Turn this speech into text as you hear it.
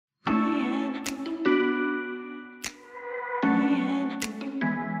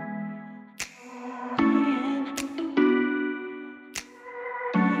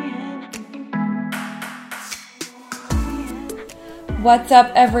What's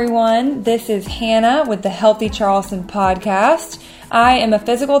up, everyone? This is Hannah with the Healthy Charleston podcast. I am a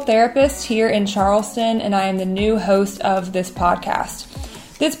physical therapist here in Charleston, and I am the new host of this podcast.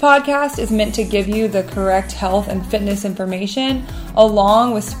 This podcast is meant to give you the correct health and fitness information,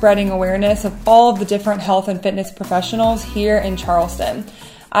 along with spreading awareness of all of the different health and fitness professionals here in Charleston.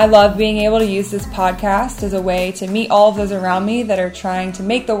 I love being able to use this podcast as a way to meet all of those around me that are trying to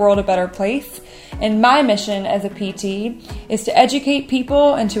make the world a better place. And my mission as a PT is to educate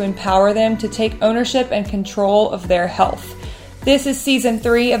people and to empower them to take ownership and control of their health. This is season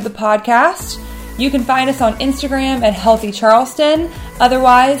 3 of the podcast. You can find us on Instagram at Healthy Charleston.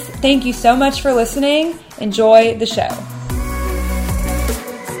 Otherwise, thank you so much for listening. Enjoy the show.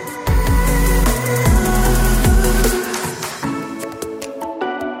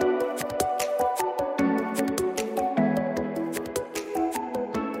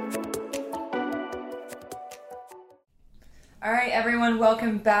 All right, everyone,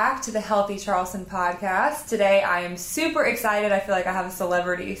 welcome back to the Healthy Charleston podcast. Today, I am super excited. I feel like I have a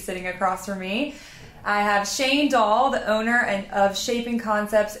celebrity sitting across from me. I have Shane Dahl, the owner of Shaping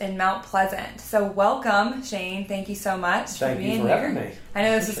Concepts in Mount Pleasant. So welcome, Shane. Thank you so much for being here. Having me. I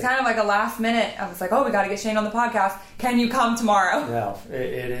know this is kind of like a last minute. I was like, oh, we got to get Shane on the podcast. Can you come tomorrow? Yeah,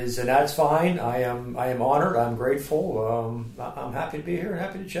 it is, and that's fine. I am honored. I'm grateful. I'm happy to be here and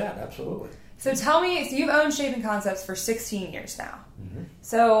happy to chat. Absolutely. So tell me, so you've owned Shaping Concepts for 16 years now. Mm-hmm.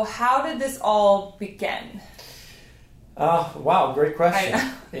 So how did this all begin? Wow, great question.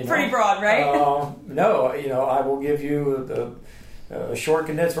 Pretty broad, right? No, I will give you a short,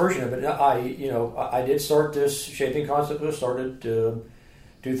 condensed version of it. I did start this Shaping Concept. It started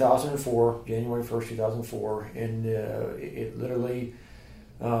 2004, January 1st, 2004, and it literally.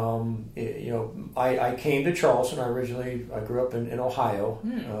 I came to Charleston. I grew up in Ohio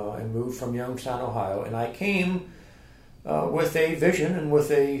and moved from Youngstown, Ohio, and I came with a vision and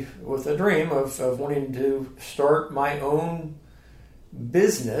with a dream of wanting to start my own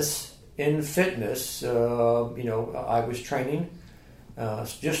business in fitness. I was training,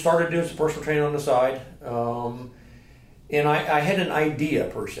 just started doing some personal training on the side. And I had an idea,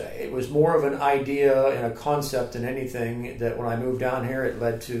 per se. It was more of an idea and a concept than anything that when I moved down here, it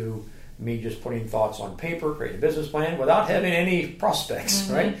led to me just putting thoughts on paper, creating a business plan without having any prospects,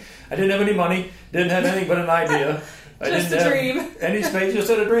 right? I didn't have any money, didn't have anything but an idea. Just a dream. Any space, just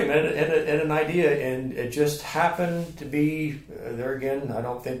had a dream and an idea. And it just happened to be, there again, I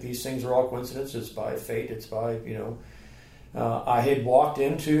don't think these things are all coincidences. It's by fate. It's by, I had walked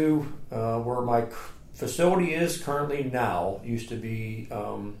into where my facility is currently now used to be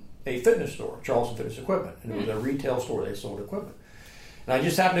a fitness store, Charleston Fitness Equipment, and it was a retail store. They sold equipment, and I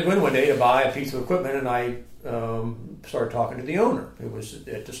just happened to go in one day to buy a piece of equipment, and I started talking to the owner who was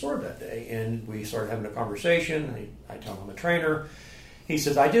at the store that day, and we started having a conversation. I tell him I'm a trainer. He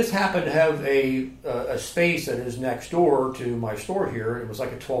says, I just happen to have a space that is next door to my store here. It was like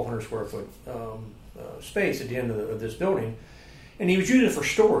a 1,200 square foot space at the end of this building. And he was using it for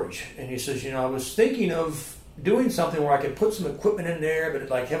storage. And he says, I was thinking of doing something where I could put some equipment in there, but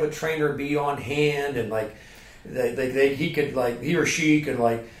like have a trainer be on hand, and like he or she could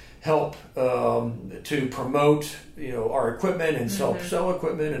like help to promote our equipment and sell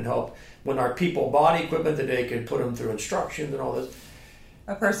equipment, and help when our people bought equipment that they could put them through instructions and all this.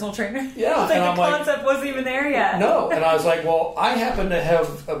 A personal trainer? Yeah. It's like the concept wasn't even there yet. No. And I was like, well, I happen to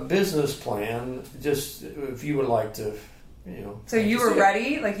have a business plan, just if you would like to. So you were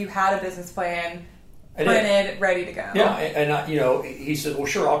ready? Like you had a business plan, printed, ready to go? Yeah, and he said, well,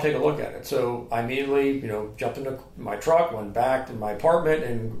 sure, I'll take a look at it. So I immediately, jumped into my truck, went back to my apartment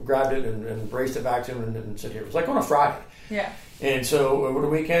and grabbed it and braced it back to him and said, here. It was like on a Friday. Yeah. And so over the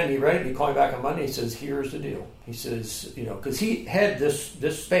weekend, he read it. He called me back on Monday. He says, here's the deal. He says, because he had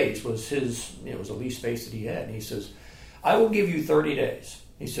this space was his, it was a lease space that he had. And he says, I will give you 30 days.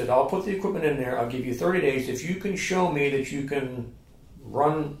 He said, I'll put the equipment in there. I'll give you 30 days. If you can show me that you can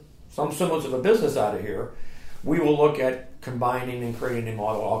run some semblance of a business out of here, we will look at combining and creating a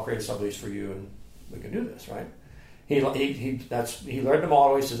model. I'll create a sublease for you, and we can do this, right? He learned the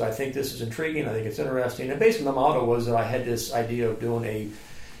model. He says, I think this is intriguing. I think it's interesting. And basically the model was that I had this idea of doing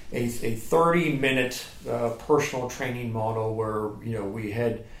a 30-minute personal training model where, we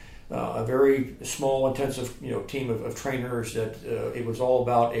had a very small, intensive, team of trainers that it was all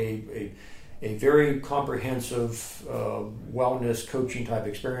about a very comprehensive wellness coaching type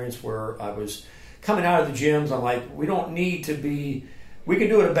experience where I was coming out of the gyms. I'm like, we don't need to be we can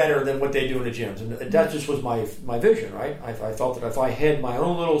do it better than what they do in the gyms. And that just was my vision, right? I thought that if I had my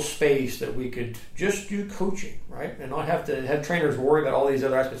own little space that we could just do coaching, right? And not have to have trainers worry about all these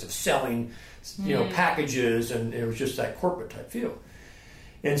other aspects of selling, packages, and it was just that corporate type feel.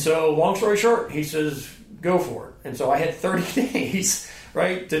 And so, long story short, he says, go for it. And so I had 30 days,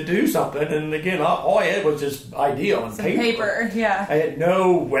 right, to do something. And again, all I had was just idea on paper. Yeah. I had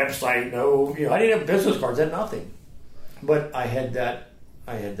no website, I didn't have business cards, I had nothing. But I had that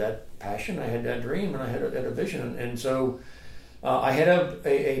passion, I had that dream, and I had a vision. And so I had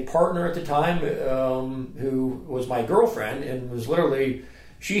a partner at the time who was my girlfriend, and was literally,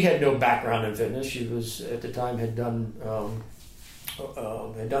 she had no background in fitness. She was, at the time, had done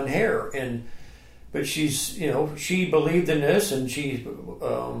hair, but she's, she believed in this, and she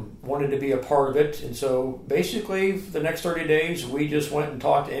wanted to be a part of it. And so basically the next 30 days we just went and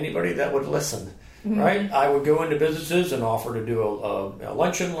talked to anybody that would listen. Mm-hmm. Right? I would go into businesses and offer to do a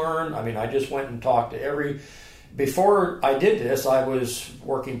lunch and learn. I mean, I just went and talked to before I did this, I was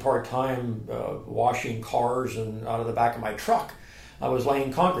working part-time washing cars and out of the back of my truck. I was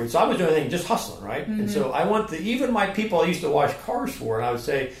laying concrete. So I was doing everything, just hustling, right? Mm-hmm. And so even my people I used to wash cars for, and I would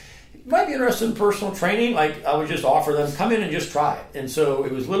say, you might be interested in personal training. Like, I would just offer them, come in and just try it. And so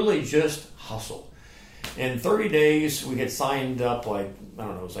it was literally just hustle. In 30 days, we had signed up it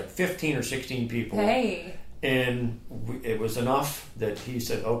was like 15 or 16 people. Hey. And it was enough that he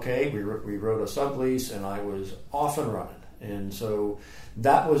said, okay, we wrote a sublease, and I was off and running. And so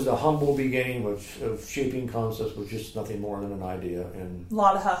that was the humble beginning of shaping concepts, with just nothing more than an idea. And a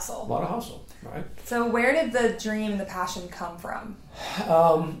lot of hustle. Right? So where did the dream, the passion come from?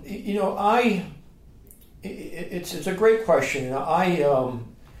 It's a great question. I've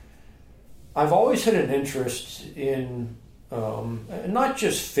always had an interest in not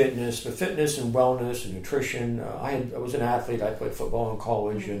just fitness, but fitness and wellness and nutrition. I was an athlete. I played football in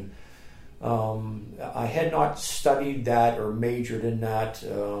college, and I had not studied that or majored in that.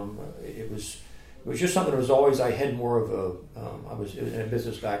 It was just something that was always, I had more of I was in a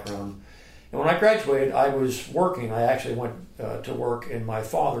business background. And when I graduated, I was working. I actually went to work in my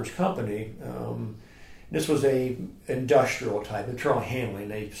father's company. This was a industrial type, material handling.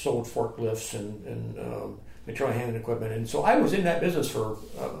 They sold forklifts and material handling equipment. And so I was in that business for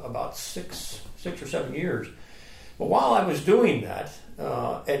about six or 7 years. But while I was doing that,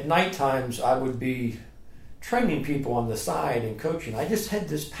 at night times I would be training people on the side and coaching. I just had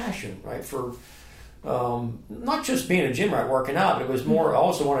this passion, right, for not just being a gym rat working out, but it was more, I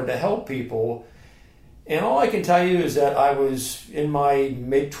also wanted to help people. And all I can tell you is that I was in my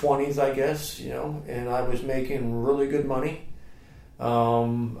mid-20s, I guess, and I was making really good money.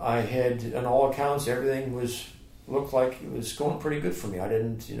 I had, on all accounts, everything looked like it was going pretty good for me. I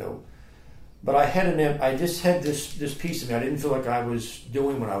didn't, but I just had this piece of me. I didn't feel like I was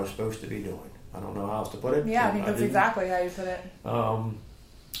doing what I was supposed to be doing. I don't know how else to put it. Yeah, I think that's exactly how you put it.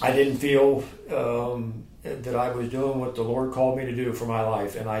 I didn't feel that I was doing what the Lord called me to do for my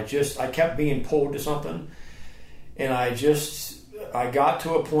life, and I kept being pulled to something, and I got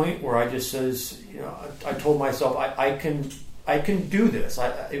to a point where I just says, I told myself I can do this.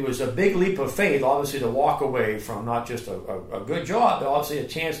 It was a big leap of faith, obviously, to walk away from not just a good job, but obviously a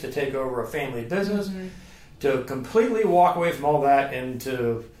chance to take over a family business, mm-hmm. to completely walk away from all that and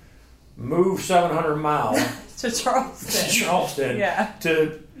to move 700 miles to Charleston, yeah,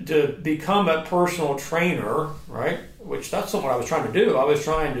 to become a personal trainer, right? Which that's what I was trying to do. I was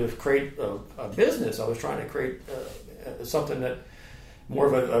trying to create a business. I was trying to create something that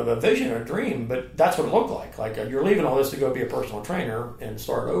more of a vision or a dream. But that's what it looked like. Like, you're leaving all this to go be a personal trainer and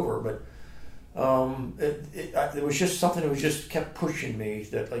start over. But it was just something that was just kept pushing me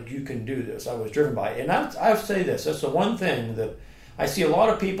that, like, you can do this. I was driven by it. And I would say this. That's the one thing that I see a lot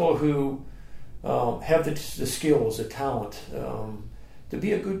of people who have the skills, the talent to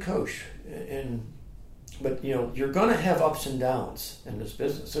be a good coach, but you're going to have ups and downs in this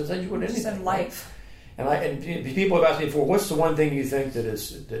business. So that you would anything in life. Right? And people have asked me before, what's the one thing you think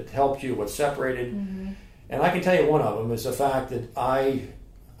that helped you? What separated? Mm-hmm. And I can tell you one of them is the fact that I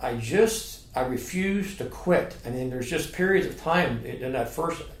refuse to quit. I mean, there's just periods of time in that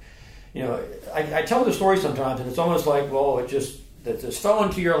first. I tell the story sometimes, and it's almost like, well, it just. That this fell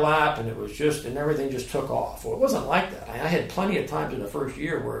into your lap and and everything just took off. Well, it wasn't like that. I had plenty of times in the first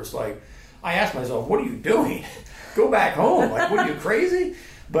year where it's like, I asked myself, what are you doing? Go back home. Like, what, are you crazy?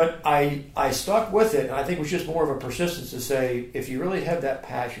 But I stuck with it, and I think it was just more of a persistence to say, if you really have that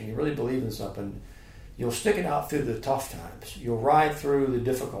passion, you really believe in something, you'll stick it out through the tough times. You'll ride through the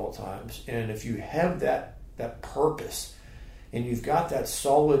difficult times. And if you have that purpose, and you've got that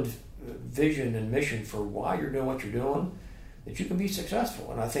solid vision and mission for why you're doing what you're doing, that you can be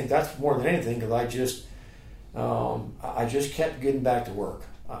successful. And I think that's more than anything, because I just kept getting back to work.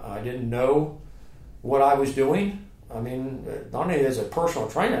 I didn't know what I was doing. I mean, not only as a personal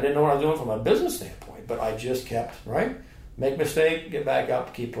trainer, I didn't know what I was doing from a business standpoint, but I just kept, right? make a mistake, get back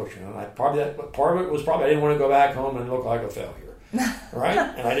up, keep pushing. And part of it was I didn't want to go back home and look like a failure, right?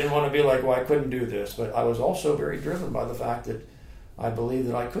 And I didn't want to be like, well, I couldn't do this. But I was also very driven by the fact that I believed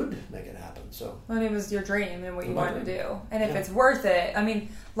that I could make it happen. So, well, it was your dream and what you wanted to do. And if it's worth it, I mean,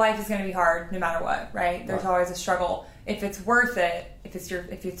 life is going to be hard no matter what, right? There's always a struggle. If it's worth it, if it's your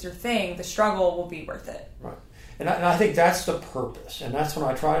thing, the struggle will be worth it. Right. And I think that's the purpose. And that's when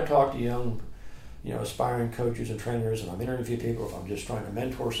I try to talk to young, aspiring coaches and trainers, and I'm interviewing people, if I'm just trying to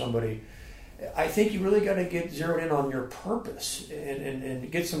mentor somebody. I think you really got to get zeroed in on your purpose and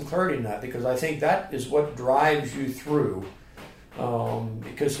get some clarity in that, because I think that is what drives you through.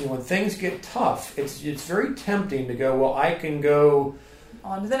 Because when things get tough, it's very tempting to go, well, I can go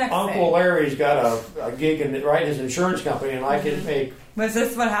on to the next Uncle thing. Larry's got a gig in his insurance company, and I can make. Was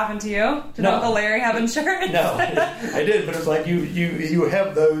this what happened to you? Did No. Uncle Larry have insurance? No, I did, but it's like you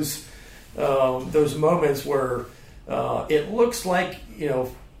have those moments where it looks like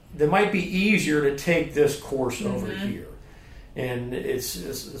that might be easier to take this course over here, and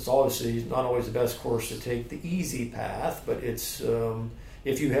it's obviously not always the best course to take, the easy path, but it's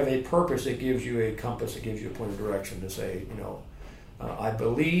if you have a purpose, it gives you a compass, it gives you a point of direction to say, I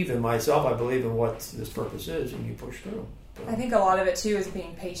believe in myself, I believe in what this purpose is, and you push through. So. I think a lot of it too is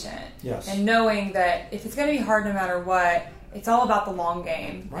being patient. Yes. And knowing that if it's going to be hard no matter what, it's all about the long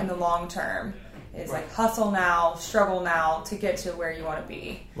game and the long term. It's like hustle now, struggle now to get to where you want to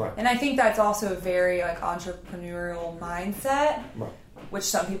be. Right. And I think that's also a very entrepreneurial mindset, which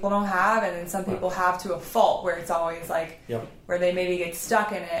some people don't have, and then some people have to a fault, where it's always where they maybe get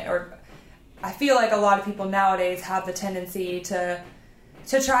stuck in it. Or I feel like a lot of people nowadays have the tendency to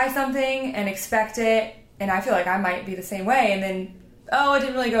try something and expect it, and I feel like I might be the same way, and then it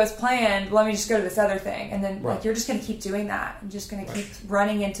didn't really go as planned, let me just go to this other thing, and then you're just going to keep doing that. You're just going to keep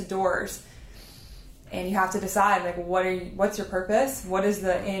running into doors. And you have to decide, what's your purpose? What is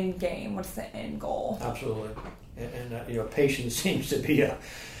the end game? What's the end goal? Absolutely. And patience seems to be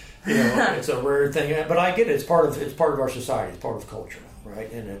it's a rare thing. But I get it. It's part of our society. It's part of culture, right?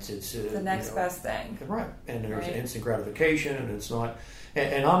 And it's the next best thing, right? And there's instant gratification, and it's not.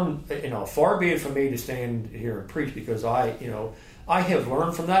 And I'm far be it from me to stand here and preach, because I have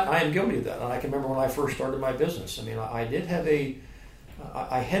learned from that. I am guilty of that. And I can remember when I first started my business. I mean, I did have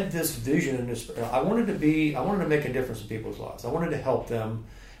I had this vision, and I wanted to make a difference in people's lives. I wanted to help them,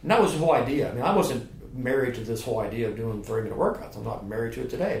 and that was the whole idea. I mean, I wasn't married to this whole idea of doing 30-minute workouts. I'm not married to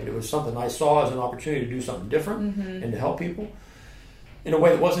it today, but it was something I saw as an opportunity to do something different and to help people in a way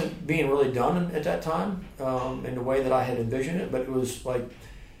that wasn't being really done at that time, in the way that I had envisioned it. But it was like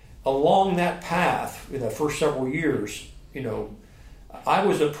along that path, in the first several years, I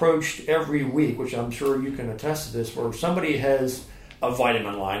was approached every week, which I'm sure you can attest to this, where somebody has a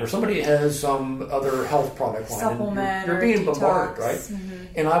vitamin line, or somebody has some other health product line, supplement, and you're being bombarded, right?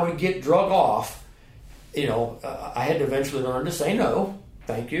 And I would get drug off. I had to eventually learn to say no,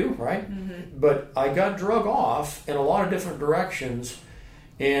 thank you, right? But I got drug off in a lot of different directions,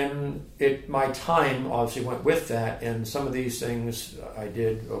 and my time obviously went with that. And some of these things I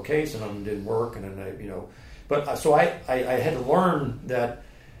did okay, some of them didn't work, and then But so I had to learn that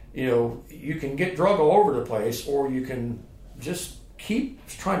you can get drug all over the place, or you can just keep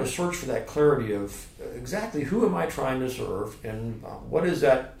trying to search for that clarity of exactly who am I trying to serve, and what is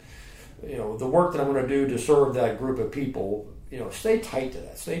that, the work that I'm going to do to serve that group of people. Stay tight to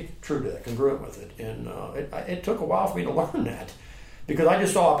that, stay true to that, congruent with it. And it took a while for me to learn that, because I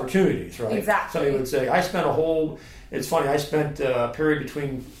just saw opportunities, right? Exactly. Somebody would say, it's funny, I spent a period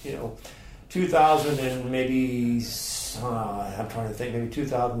between, 2000 and maybe, I'm trying to think, maybe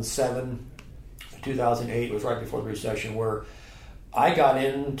 2007, 2008 was right before the recession, where I got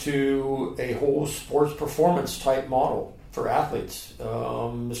into a whole sports performance type model for athletes.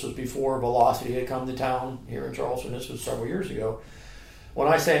 This was before Velocity had come to town here in Charleston. This was several years ago. When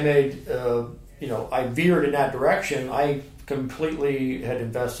I say I made, I veered in that direction, I completely had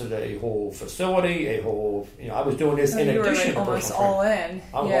invested a whole facility, I was doing this in addition to almost personal all training. in.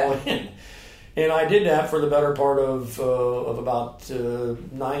 I'm all in. And I did that for the better part of about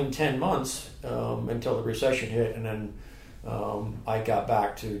 9-10 months until the recession hit, and then I got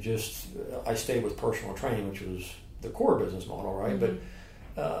back to I stayed with personal training, which was the core business model, right?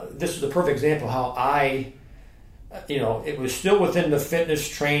 But this is the perfect example of how it was still within the fitness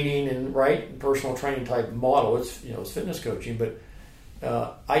training and personal training type model. It's fitness coaching, but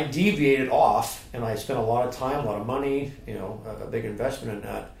I deviated off, and I spent a lot of time, a lot of money, a big investment in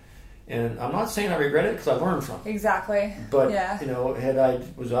that. And I'm not saying I regret it, because I learned from it. Exactly. But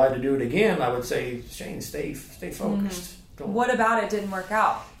was I to do it again, I would say, Shane, stay focused. What about it didn't work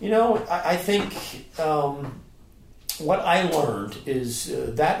out? I think what I learned is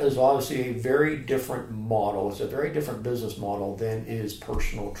that is obviously a very different model. It's a very different business model than is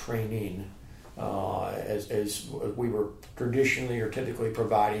personal training, as we were traditionally or typically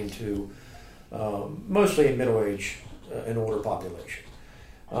providing to mostly a middle-aged and older population.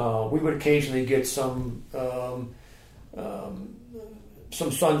 We would occasionally get some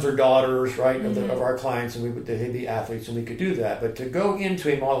sons or daughters, right, of our clients, and they'd be athletes, and we could do that. But to go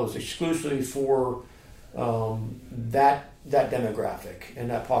into a model that's exclusively for that demographic and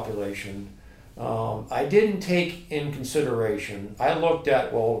that population, I didn't take in consideration. I looked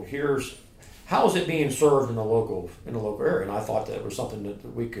at, well, how is it being served in the local area, and I thought that was something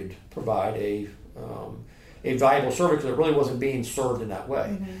that we could provide a valuable service, because it really wasn't being served in that way.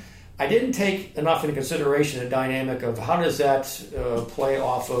 Mm-hmm. I didn't take enough into consideration the dynamic of how does that play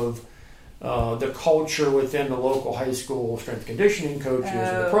off of the culture within the local high school strength conditioning coaches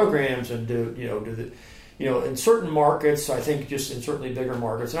and the programs, and in certain markets, I think just in certainly bigger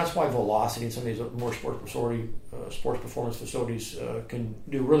markets, and that's why Velocity and some of these more sports performance facilities can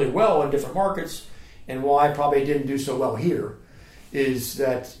do really well in different markets, and why I probably didn't do so well here is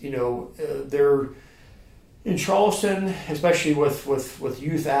that they're in Charleston, especially with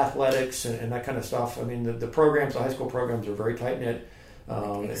youth athletics and that kind of stuff. I mean, the programs, the high school programs, are very tight knit. They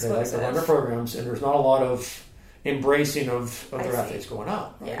like to run their programs, and there's not a lot of embracing of their athletes going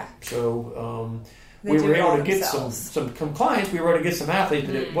out. Right? Yeah. So we were able to get some clients. We were able to get some athletes,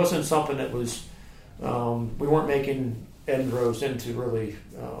 but it wasn't something that was. We weren't making inroads into really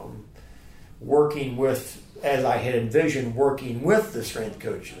working with, as I had envisioned, working with the strength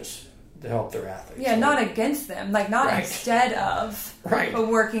coaches to help their athletes. Yeah, not against them, not instead of, but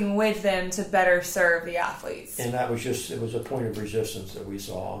working with them to better serve the athletes. And that was it was a point of resistance that we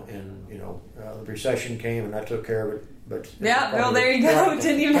saw, and the recession came, and I took care of it. But there you go.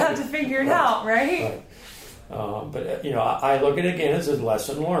 Didn't even have to figure it out, right? But I look at it again as a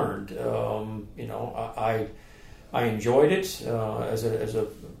lesson learned. I enjoyed it as a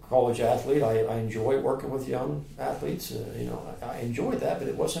college athlete. I enjoy working with young athletes. I enjoyed that, but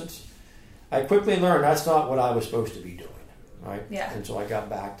it wasn't. I quickly learned that's not what I was supposed to be doing, right? Yeah. And so I got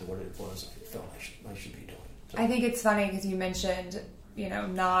back to what it was I felt I should be doing. So. I think it's funny because you mentioned,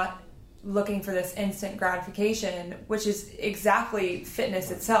 not looking for this instant gratification, which is exactly fitness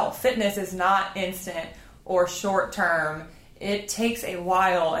itself. Fitness is not instant or short term. It takes a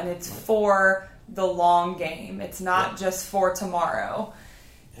while, and it's for the long game. It's not just for tomorrow.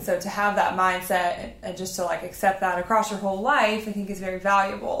 So to have that mindset and just to accept that across your whole life, I think is very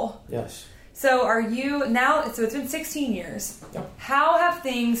valuable. Yes. So are you now, so it's been 16 years. Yep. How have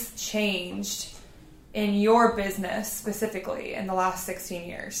things changed in your business specifically in the last 16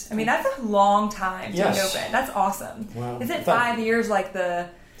 years? I mean, that's a long time to be open. That's awesome. Well, is it 5 years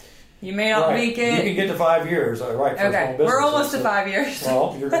you may not make it? You can get to 5 years, right? For okay, we're almost to 5 years.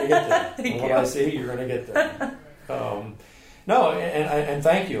 Well, you're going to get there. From what I see, you're going to get there. No, and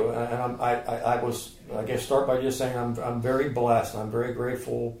thank you. And I guess start by just saying I'm very blessed. I'm very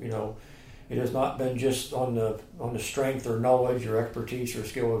grateful. It has not been just on the strength or knowledge or expertise or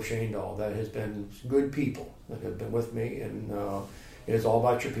skill of Shane Dahl. That has been good people that have been with me, and it is all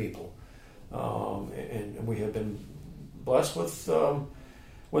about your people. And we have been blessed with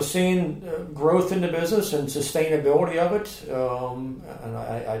seeing growth in the business and sustainability of it. And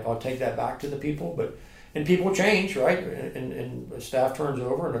I'll take that back to the people, and people change, right? And staff turns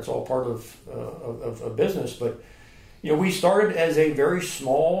over, and it's all part of business. But we started as a very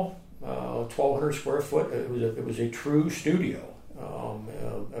small 1,200 square foot. It was a true studio,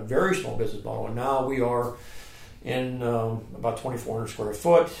 a very small business model, and now we are in about 2,400 square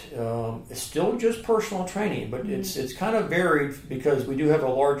foot. It's still just personal training, but it's kind of varied because we do have a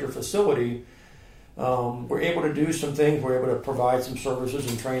larger facility. We're able to do some things. We're able to provide some services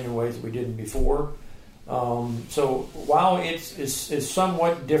and train in ways that we didn't before. So while it's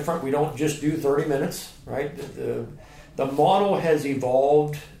somewhat different, we don't just do 30 minutes, right? The model has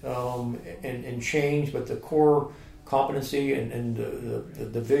evolved and changed, but the core competency and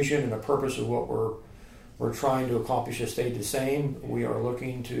the vision and the purpose of what we're trying to accomplish has stayed the same. We are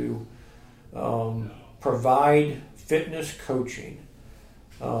looking to provide fitness coaching,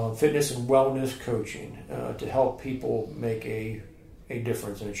 fitness and wellness coaching to help people make a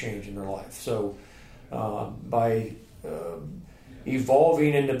difference and a change in their life. So by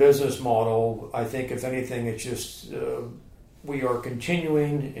evolving in the business model, I think if anything, it's just we are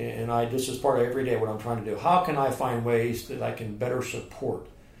continuing, and this is part of every day what I'm trying to do. How can I find ways that I can better support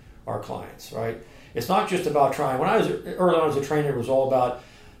our clients, right? It's not just about trying. When I was early on as a trainer, it was all about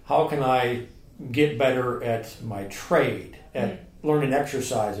how can I get better at my trade, at learning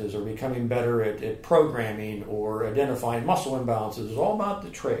exercises or becoming better at programming or identifying muscle imbalances. It's all about the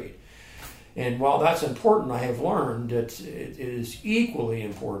trade. And while that's important, I have learned that it is equally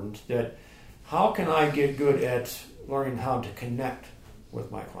important that how can I get good at learning how to connect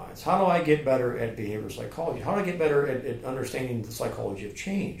with my clients? How do I get better at behavioral psychology? How do I get better at understanding the psychology of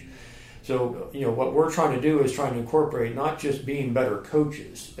change? So, what we're trying to do is trying to incorporate not just being better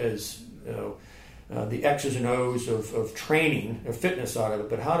coaches as the X's and O's of training, the fitness side of it,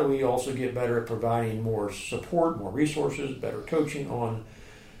 but how do we also get better at providing more support, more resources, better coaching on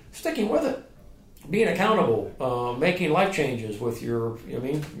sticking with it, being accountable, making life changes with your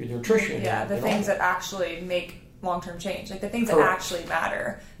nutrition. Yeah, the things that actually make long-term change, like the things that actually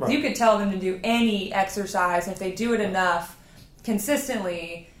matter. Right. You could tell them to do any exercise, and if they do it enough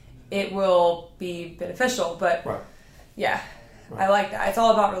consistently, it will be beneficial. But yeah, I like that. It's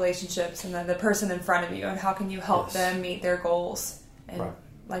all about relationships and the person in front of you, and how can you help them meet their goals, and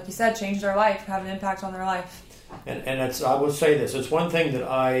like you said, change their life, have an impact on their life. And it's, I would say this, it's one thing that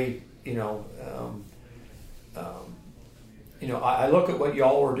I look at what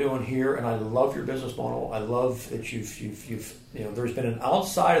y'all are doing here, and I love your business model. I love that you've there's been an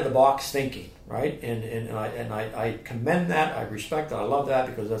outside of the box thinking, right? And I commend that. I respect that. I love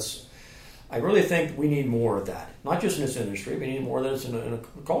that, because I really think we need more of that. Not just in this industry, we need more of this in a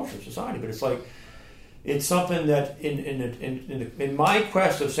culture, society. But it's something that in my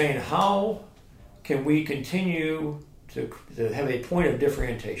quest of saying, how can we continue to have a point of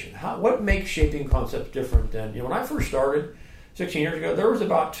differentiation? What makes shaping concepts different than, when I first started 16 years ago, there was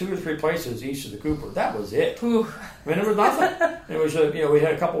about 2 or 3 places east of the Cooper. That was it. Whew. I mean, there was nothing. It was we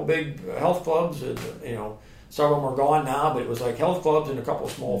had a couple big health clubs, and some of them are gone now, but it was like health clubs and a couple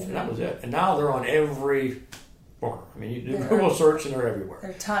of small. And that was it. And now they're on every corner. I mean, you do Google search and they're everywhere.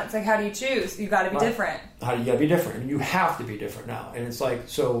 There are tons. Like, how do you choose? You got to be different. You got to be different, and you have to be different now. And it's like,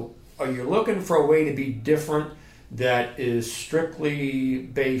 so are you looking for a way to be different that is strictly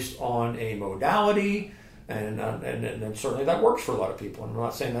based on a modality? And certainly that works for a lot of people. And I'm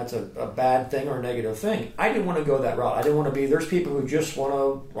not saying that's a bad thing or a negative thing. I didn't want to go that route. I didn't want to be, there's people who just want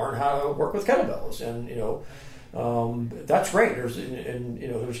to learn how to work with kettlebells. And, that's great. There's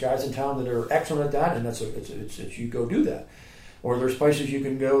guys in town that are excellent at that, and it's you go do that. Or there's places you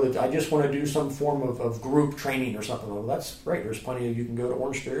can go that I just want to do some form of group training or something. Well, that's great. There's plenty of, you can go to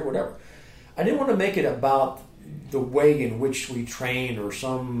Orange Theory or whatever. I didn't want to make it about the way in which we train or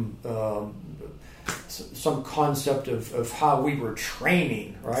some concept of how we were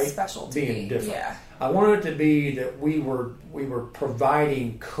training, right? Specialty. Being different. Yeah. I wanted it to be that we were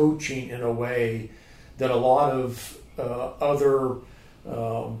providing coaching in a way that a lot of other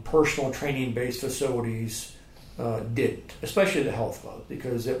personal training-based facilities didn't, especially the health club,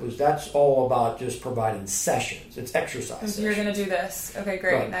 because that's all about just providing sessions. It's exercise. So you're going to do this. Okay,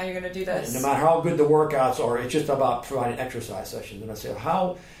 great. Right. Now you're going to do this. And no matter how good the workouts are, it's just about providing exercise sessions. And I say,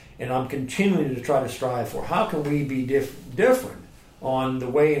 and I'm continuing to try to strive for, how can we be different on the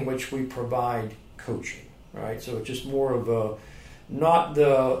way in which we provide coaching, right? So it's just more of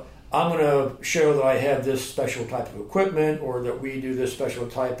I'm going to show that I have this special type of equipment, or that we do this special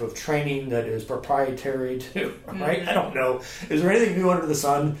type of training that is proprietary to, right? Mm-hmm. I don't know. Is there anything new under the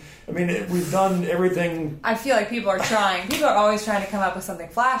sun? I mean, we've done everything. I feel like people are trying. People are always trying to come up with something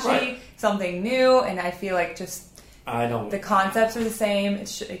flashy, something new, and I feel like the concepts are the same.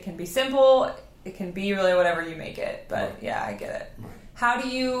 It can be simple. It can be really whatever you make it. But yeah, I get it. Right. How do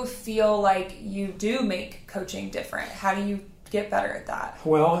you feel like you do make coaching different? How do you get better at that?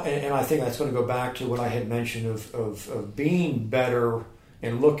 Well, and I think that's going to go back to what I had mentioned of being better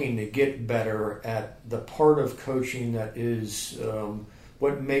and looking to get better at the part of coaching that is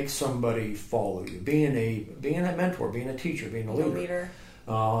what makes somebody follow you. Being a mentor, being a teacher, being a leader.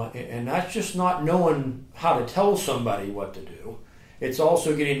 And that's just not knowing how to tell somebody what to do. It's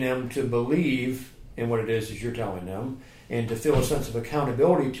also getting them to believe in what it is you're telling them, and to feel a sense of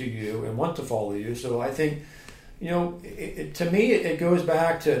accountability to you and want to follow you. So I think, to me, it goes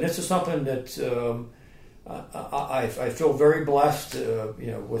back to, and this is something that I feel very blessed,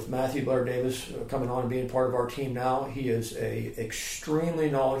 with Matthew Blair Davis coming on and being part of our team now. He is extremely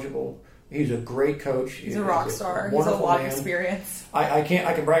knowledgeable. He's a great coach. He's a rock star. He's a lot of experience. I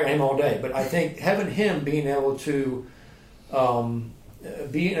can brag on him all day, but I think having him being able to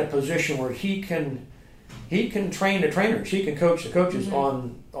be in a position where he can train the trainers, he can coach the coaches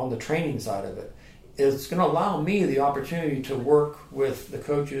mm-hmm. on the training side of it. It's going to allow me the opportunity to work with the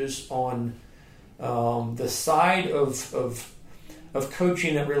coaches on the side of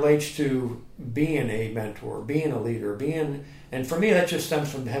coaching that relates to being a mentor, being a leader, and for me that just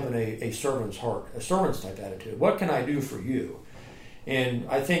stems from having a servant's heart, a servant's type attitude. What can I do for you? And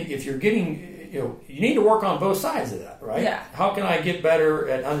I think if you're getting, you need to work on both sides of that, right? Yeah. How can I get better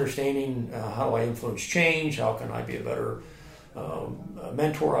at understanding how do I influence change? How can I be a better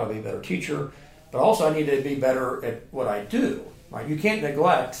mentor? I'll be a better teacher. But also I need to be better at what I do. Right? You can't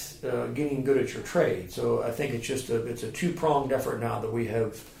neglect getting good at your trade. So I think it's a two-pronged effort now that we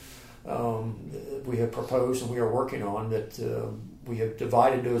have proposed and we are working on, that we have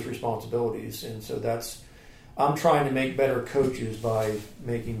divided those responsibilities. And so I'm trying to make better coaches by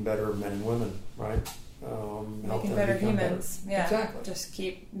making better men and women, right? Making better humans. Better. Yeah. Exactly. Just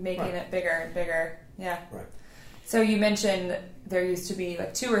keep making it bigger and bigger. Yeah. Right. So you mentioned there used to be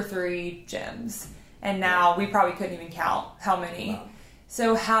like 2 or 3 gyms, and now we probably couldn't even count how many. Wow.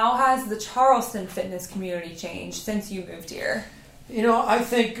 So how has the Charleston fitness community changed since you moved here? I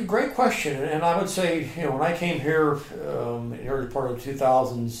think, great question. And I would say, when I came here in the early part of the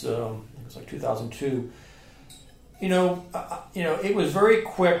 2000s, it was like 2002, it was very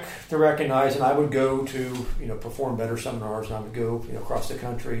quick to recognize, and I would go to, perform better seminars, and I would go, across the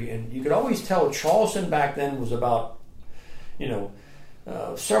country, and you could always tell Charleston back then was about,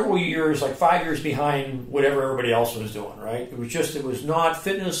 several years, like 5 years behind whatever everybody else was doing, right? It was not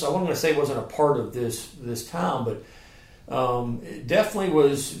fitness. I wasn't going to say it wasn't a part of this town, but it definitely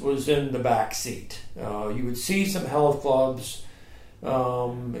was in the back seat. You would see some health clubs,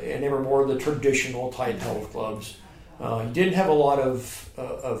 and they were more of the traditional type health clubs. You didn't have a lot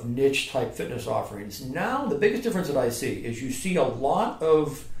of niche type fitness offerings. Now, the biggest difference that I see is you see a lot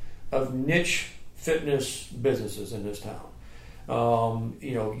of niche fitness businesses in this town.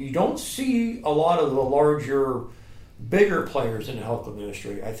 You don't see a lot of the larger, bigger players in the health club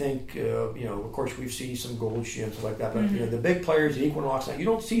industry. I think, of course, we see some Gold gyms like that, but the big players, the Equinox, you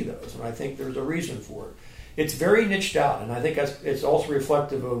don't see those, and I think there's a reason for it. It's very niched out, and I think it's also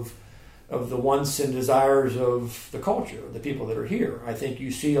reflective of the wants and desires of the culture, the people that are here. I think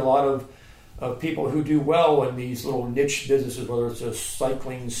you see a lot of people who do well in these little niche businesses, whether it's a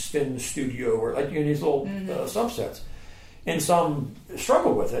cycling spin studio or these little subsets. And some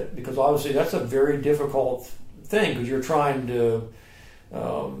struggle with it because obviously that's a very difficult thing, because you're trying to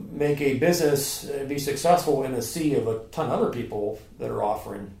make a business be successful in a sea of a ton of other people that are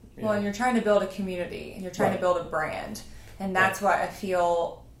offering. And you're trying to build a community, and you're trying to build a brand. And that's why I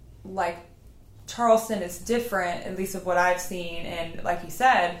feel like Charleston is different, at least of what I've seen. And like you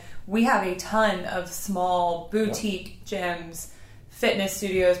said, we have a ton of small boutique gyms, fitness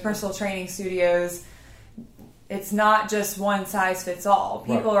studios, personal training studios. It's not just one size fits all.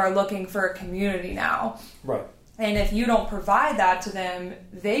 People are looking for a community now. Right. And if you don't provide that to them,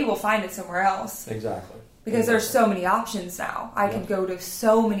 they will find it somewhere else. Exactly. Because there's so many options now. I can go to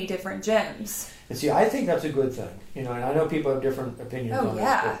so many different gyms. And see, I think that's a good thing. And I know people have different opinions on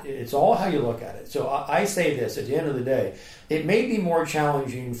that. But it's all how you look at it. So I say this, at the end of the day, it may be more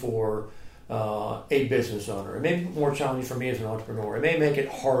challenging for a business owner. It may be more challenging for me as an entrepreneur. It may make it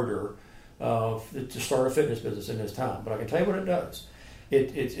harder to start a fitness business in this town. But I can tell you what it does.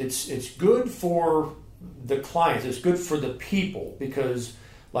 It's good for the clients. It's good for the people because,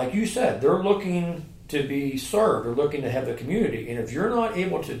 like you said, they're looking to be served. They're looking to have the community. And if you're not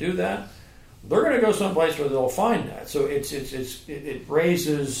able to do that, they're going to go someplace where they'll find that. So it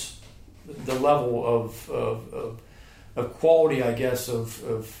raises the level of quality, I guess, of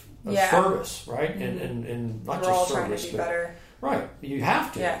service, right? Mm-hmm. And not We're just all service, trying to be but better. Right. You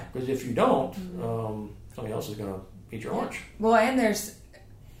have to, because if you don't, somebody else is going to eat your lunch. Well, and there's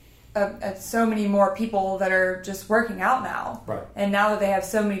so many more people that are just working out now. Right. And now that they have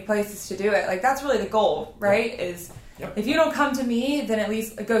so many places to do it, like that's really the goal, right? Is if you don't come to me, then at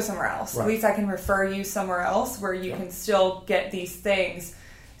least go somewhere else. Right. At least I can refer you somewhere else where you can still get these things.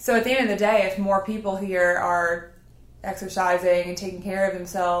 So at the end of the day, if more people here are exercising and taking care of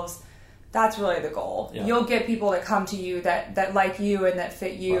themselves, that's really the goal. Yeah. You'll get people that come to you that like you and that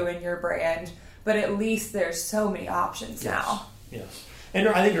fit you and your brand. But at least there's so many options now. Yes. And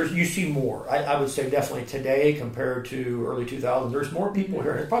I think you see more. I would say definitely today compared to early 2000s, there's more people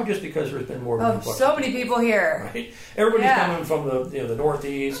here. And it's probably just because there's been more. Oh, so many people here. Right? Everybody's coming from the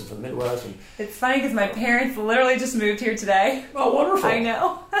Northeast and from the Midwest. And it's funny because my parents literally just moved here today. Oh, wonderful. I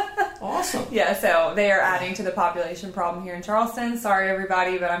know. Awesome. Yeah, so they are adding to the population problem here in Charleston. Sorry,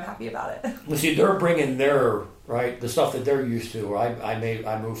 everybody, but I'm happy about it. Well, see, they're bringing their, the stuff that they're used to. Or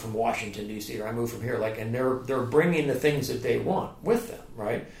I moved from Washington, D.C., or I moved from here. And they're bringing the things that they want with them,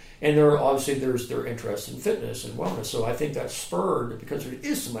 right? And there's their interest in fitness and wellness. So I think that's spurred because there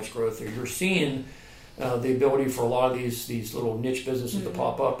is so much growth there. You're seeing the ability for a lot of these little niche businesses to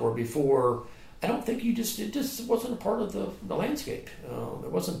pop up, where before, I don't think it just wasn't a part of the landscape.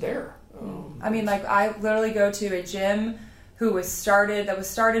 It wasn't there. I mean, I literally go to a gym was started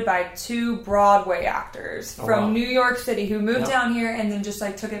by two Broadway actors from New York City who moved down here and then just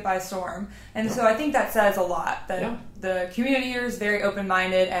like took it by storm. And so I think that says a lot that the community here is very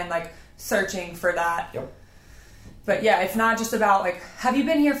open-minded and like searching for that. Yep. But yeah, it's not just about like, have you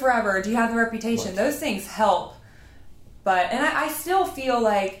been here forever? Do you have the reputation? Right. Those things help. But, and I still feel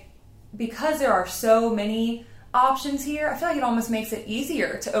like because there are so many options here, I feel like it almost makes it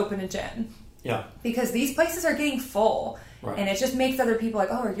easier to open a gym. Yeah. Because these places are getting full. Right. And it just makes other people like,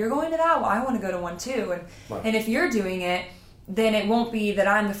 oh, you're going to that? Well, I want to go to one too. And if you're doing it, then it won't be that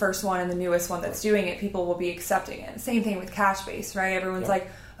I'm the first one and the newest one that's doing it. People will be accepting it. Same thing with cash-based, right? Everyone's like,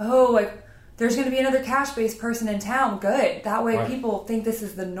 oh, like there's going to be another cash-based person in town. Good. That way people think this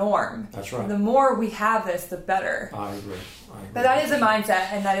is the norm. That's right. The more we have this, the better. I agree. But that is a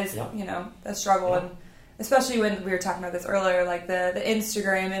mindset, and that is, you know, a struggle. And especially when we were talking about this earlier, like the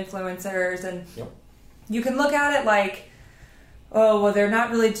Instagram influencers, and you can look at it like, oh, well, they're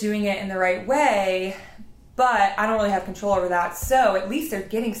not really doing it in the right way, but I don't really have control over that. So at least they're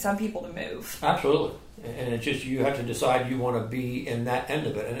getting some people to move. Absolutely. And it's just, you have to decide you want to be in that end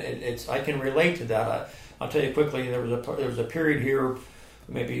of it. And it's I can relate to that. I'll tell you quickly, there was a period here,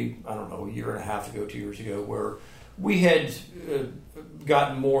 maybe, I don't know, a year and a half ago, 2 years ago, where we had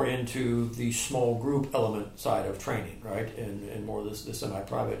gotten more into the small group element side of training, right? And more the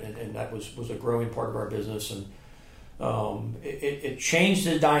semi-private. And that was a growing part of our business. And it changed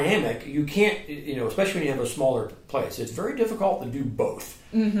the dynamic. You can't, you know, especially when you have a smaller place, it's very difficult to do both.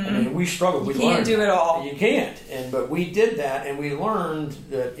 Mm-hmm. I mean, we struggled. You can't do it all. You can't. But we did that, and we learned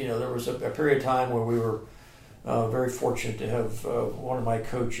that, you know, there was a period of time where we were very fortunate to have one of my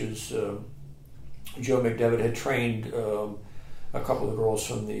coaches, Joe McDevitt, had trained a couple of the girls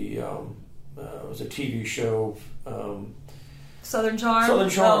from the it was a TV show. Southern Charm? Southern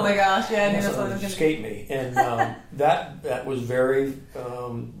Charm. Oh my gosh, yeah, I knew that's what it was going to escape me. And that was very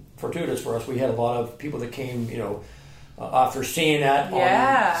fortuitous for us. We had a lot of people that came, you know, after seeing that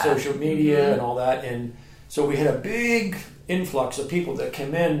on social media and all that. And so we had a big influx of people that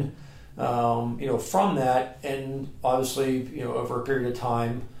came in, you know, from that. And obviously, you know, over a period of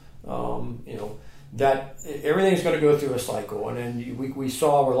time, you know, that everything's going to go through a cycle, and then we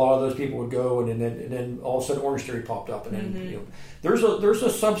saw where a lot of those people would go, and then all of a sudden Orange Theory popped up, and then you know, there's a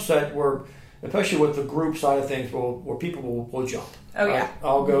subset where, especially with the group side of things, where people will jump. Oh right? yeah,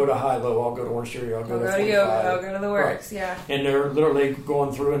 I'll go to high low, I'll go to Orange Theory, I'll go to yoga, I'll go to the works, right. And they're literally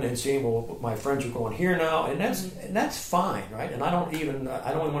going through and seeing, well, my friends are going here now, and that's fine, right? And I don't even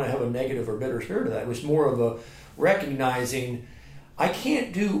want to have a negative or bitter spirit of that. It was more of a recognizing I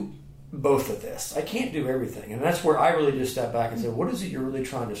can't do both of this. I can't do everything. And that's where I really just stepped back and said, what is it you're really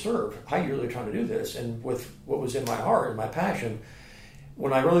trying to serve? How are you really trying to do this? And with what was in my heart and my passion,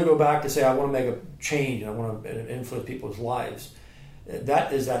 when I really go back to say I want to make a change and I want to influence people's lives,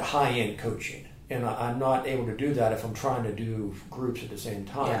 that is that high-end coaching. And I'm not able to do that if I'm trying to do groups at the same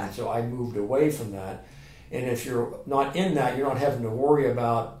time. Yeah. And so I moved away from that. And if you're not in that, you're not having to worry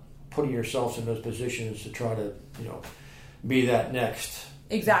about putting yourselves in those positions to try to, you know, be that next.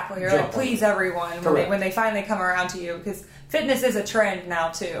 Exactly, or like please everyone when they finally come around to you, because fitness is a trend now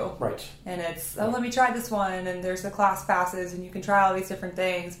too. Right. And it's, let me try this one, and there's the class passes, and you can try all these different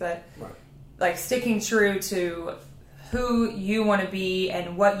things, but like sticking true to who you want to be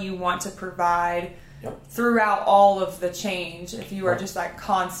and what you want to provide throughout all of the change. If you are just like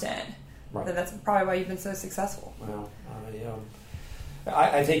constant, then that's probably why you've been so successful. Well,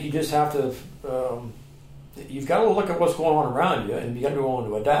 I think you just have to. You've got to look at what's going on around you, and you got to be willing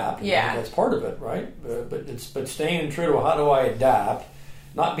to adapt. Yeah, that's part of it, right? But staying true to how do I adapt,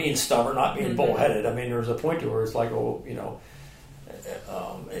 not being stubborn, not being bullheaded. I mean, there's a point to where it's like, oh, you know,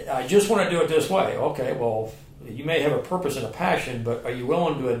 I just want to do it this way. Okay, well, you may have a purpose and a passion, but are you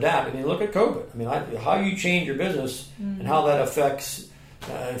willing to adapt? I mean, look at COVID. I mean, how you change your business and how that affects,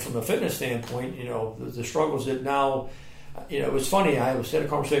 from a fitness standpoint, you know, the struggles that now. You know, it was funny. I had a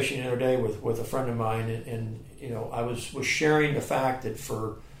conversation the other day with a friend of mine, and you know, I was sharing the fact that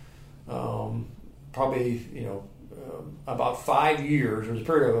for probably, you know, about 5 years, there was a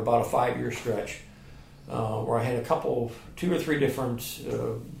period of about a 5-year stretch where I had 2 or 3 different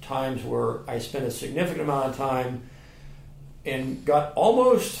times where I spent a significant amount of time and got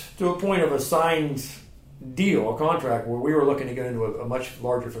almost to a point of a signed deal, a contract, where we were looking to get into a much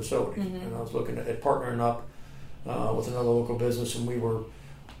larger facility, and I was looking at partnering up with another local business, and we were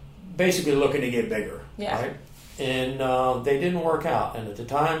basically looking to get bigger, right? And they didn't work out. And at the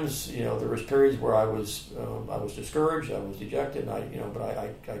times, you know, there was periods where I was discouraged, I was dejected, and but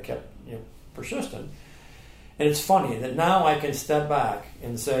I kept, you know, persistent. And it's funny that now I can step back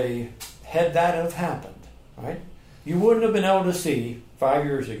and say, had that have happened, right? You wouldn't have been able to see 5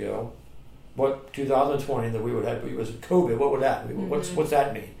 years ago what 2020 that we would have. It was COVID. What would that mean? Mm-hmm. What's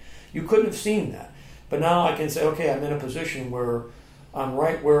that mean? You couldn't have seen that. But now I can say, okay, I'm in a position where I'm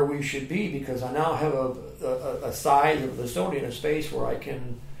right where we should be because I now have a size of a facility and a space where I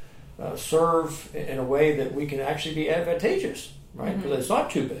can serve in a way that we can actually be advantageous, right? Because it's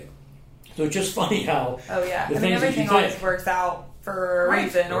not too big. So it's just funny how everything always works out for a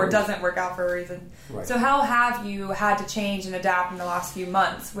reason or doesn't work out for a reason. Right. So how have you had to change and adapt in the last few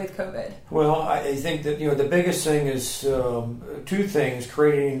months with COVID? Well, I think that the biggest thing is two things: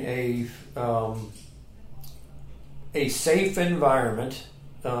 creating a safe environment.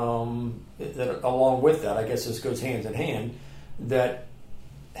 That along with that, I guess this goes hand in hand. That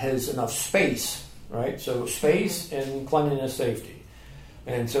has enough space, right? So space and cleanliness, safety.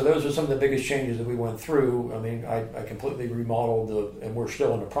 And so those are some of the biggest changes that we went through. I mean, I completely remodeled and we're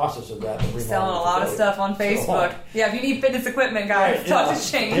still in the process of that. Selling a lot of stuff on Facebook. Yeah, if you need fitness equipment, guys, talk to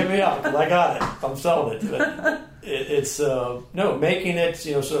Shane. Hit me up, because I got it. I'm selling it. But it's making it,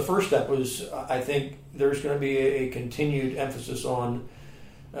 so the first step was, I think there's going to be a continued emphasis on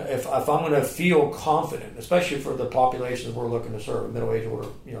if I'm going to feel confident, especially for the population that we're looking to serve, a middle-aged older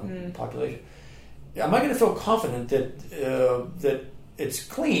population, am I going to feel confident that it's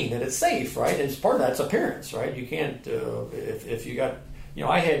clean and it's safe, right? And part of that's appearance, right? You can't, if you got,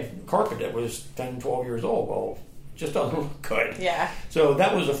 I had carpet that was 10, 12 years old. Well, it just doesn't look good. Yeah. So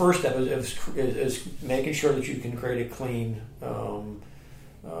that was the first step, is making sure that you can create a clean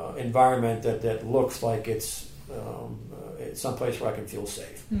environment that looks like it's someplace where I can feel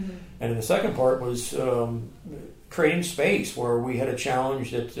safe. Mm-hmm. And then the second part was creating space, where we had a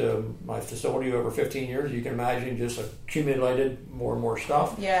challenge that my facility over 15 years, you can imagine, just accumulated more and more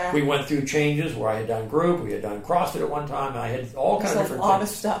stuff. Yeah. We went through changes where I had done group, we had done CrossFit at one time, and I had all kinds of different things. A lot of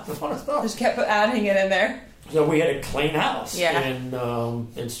stuff. Just kept adding it in there. So we had a clean house, yeah,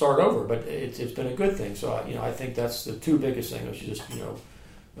 and start over, but it's been a good thing. So I think that's the two biggest things, is just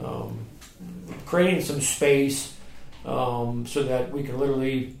creating some space. So that we can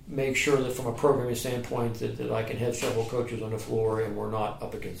literally make sure that from a programming standpoint that I can have several coaches on the floor and we're not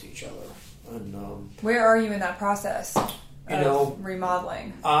up against each other. And where are you in that process of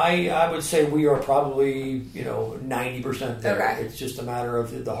remodeling? I would say we are probably 90% there. Okay. It's just a matter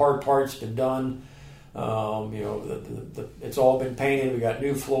of the hard part's been done. It's all been painted. We got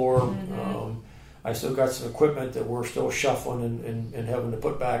new floor. Mm-hmm. I still got some equipment that we're still shuffling and having to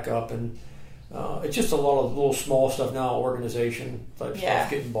put back up, and it's just a lot of little small stuff now, organization type stuff,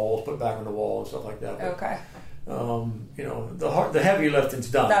 getting balls put back on the wall and stuff like that. But, okay. The heavy lifting's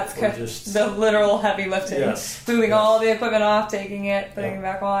done. That's the literal heavy lifting. Yes. Moving all the equipment off, taking it, putting it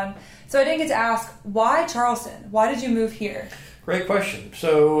back on. So I didn't get to ask, why Charleston? Why did you move here? Great question.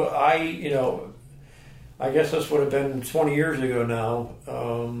 So I guess this would have been 20 years ago now.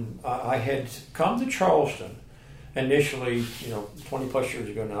 I had come to Charleston initially, 20 plus years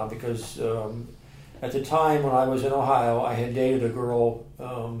ago now, because at the time when I was in Ohio, I had dated a girl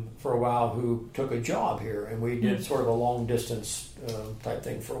for a while who took a job here, and we did sort of a long distance type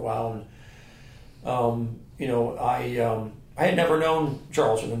thing for a while. And I had never known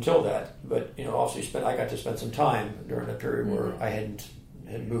Charleston until that, but obviously I got to spend some time during that period where I hadn't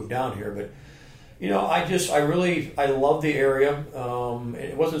moved down here, but. I love the area.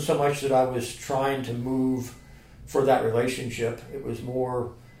 It wasn't so much that I was trying to move for that relationship. It was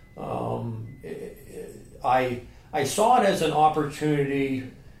more, I saw it as an opportunity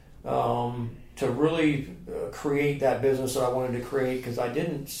to really create that business that I wanted to create, because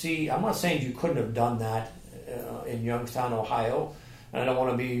I'm not saying you couldn't have done that in Youngstown, Ohio, and I don't want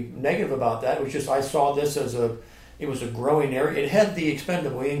to be negative about that. It was just, I saw this as it was a growing area. It had the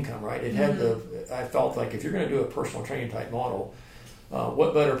expendable income, right? It had I felt like if you're going to do a personal training type model,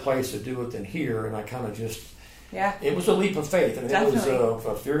 what better place to do it than here? And I kind of just, it was a leap of faith. And definitely. It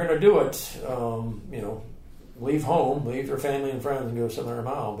was, if you're going to do it, leave home, leave your family and friends and go 700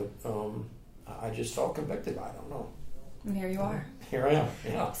 miles. But I just felt convicted. I don't know. And here you are. Here I am,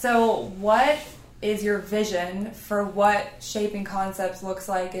 yeah. So what is your vision for what Shaping Concepts looks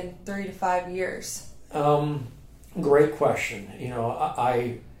like in 3 to 5 years? Great question.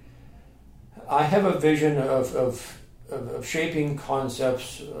 I have a vision of Shaping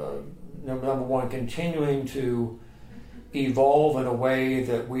Concepts, number one, continuing to evolve in a way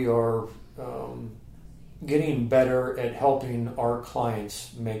that we are getting better at helping our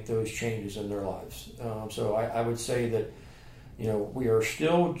clients make those changes in their lives. So I would say that, we are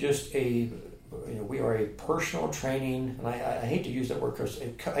still just we are a personal training, and I hate to use that word because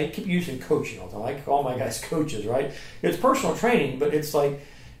I keep using coaching all the time. I call my guys coaches, right? It's personal training, but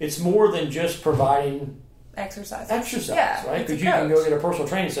it's more than just providing exercises. Right? Because you can go get a personal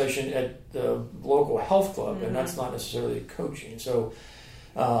training session at the local health club, and that's not necessarily coaching. So,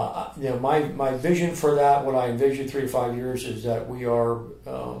 my vision for that, what I envision 3 to 5 years, is that we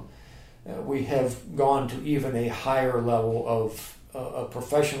have gone to even a higher level of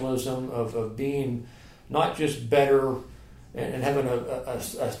professionalism, of being not just better and having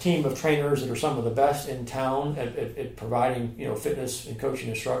a team of trainers that are some of the best in town at providing fitness and coaching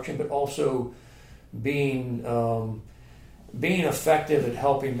instruction, but also being effective at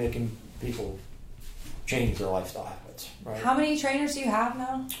helping making people change their lifestyle habits. Right? How many trainers do you have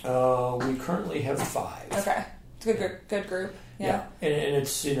now? We currently have 5. Okay, it's a good group. Yeah. And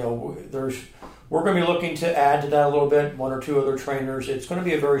it's we're going to be looking to add to that a little bit, 1 or 2 other trainers. It's going to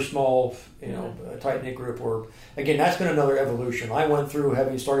be a very small, tight-knit group where, again, that's been another evolution. I went through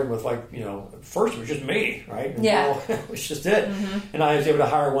having started with first it was just me, right? It was just it. Mm-hmm. And I was able to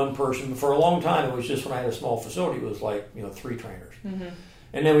hire one person. For a long time, it was just when I had a small facility, it was 3 trainers. Mm-hmm.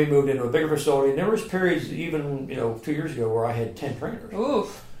 And then we moved into a bigger facility. And there was periods even, 2 years ago where I had 10 trainers.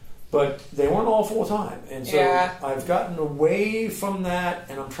 Oof. But they weren't all full-time. And so I've gotten away from that,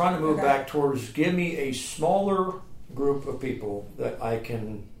 and I'm trying to move back towards give me a smaller group of people that I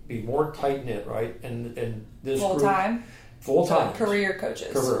can be more tight-knit, right? And this full-time? Full-time. So career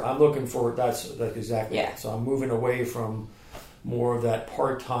coaches. I'm looking for, that's exactly it. So I'm moving away from more of that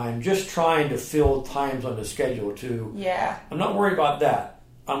part-time, just trying to fill times on the schedule too. Yeah. I'm not worried about that.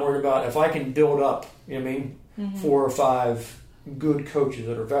 I'm worried about if I can build up, 4 or 5 good coaches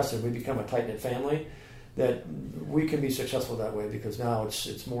that are vested, we become a tight-knit family, that we can be successful that way, because now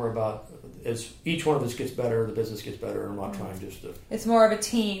it's more about, as each one of us gets better, the business gets better, and I'm not trying just to... It's more of a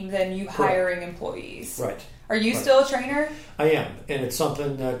team than you hiring employees. Right. Are you still a trainer? I am, and it's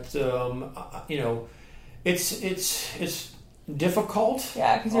something that, it's difficult.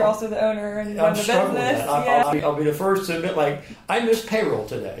 Yeah, because you're also the owner and run the business. With that. I'll be the first to admit, I missed payroll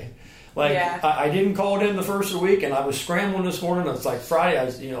today. I didn't call it in the first of the week, and I was scrambling this morning. It's like Friday.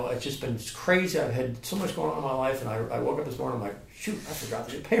 It's just been crazy. I've had so much going on in my life, and I woke up this morning. I'm like, shoot, I forgot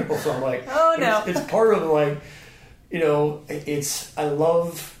to do payroll. So I'm like, oh no, it's part of I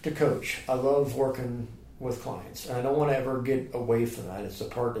love to coach. I love working with clients, and I don't want to ever get away from that. It's a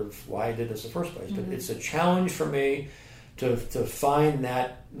part of why I did this in the first place. But it's a challenge for me to find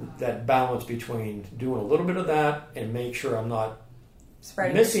that balance between doing a little bit of that and make sure I'm not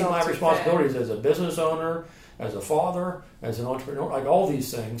missing my responsibilities as a business owner, as a father, as an entrepreneur, like all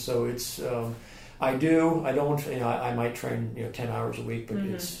these things. So it's I might train 10 hours a week, but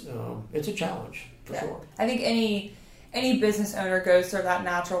it's a challenge for sure. I think any business owner goes through that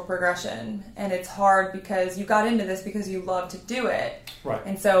natural progression, and it's hard because you got into this because you love to do it. Right.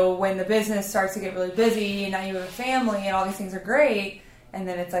 And so when the business starts to get really busy, and now you have a family, and all these things are great, and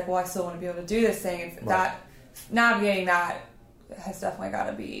then it's like, well, I still want to be able to do this thing. It's that navigating that has definitely got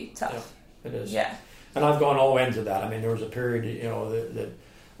to be tough. Yeah, it is. Yeah. And I've gone all ends of that. I mean, there was a period, that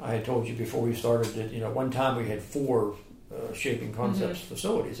I had told you before we started that, one time we had 4 Shaping Concepts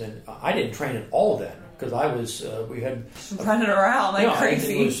facilities, and I didn't train at all then because I was, we had running around like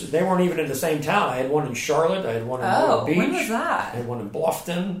crazy. They weren't even in the same town. I had one in Charlotte. I had one in Myrtle Beach. When was that? I had one in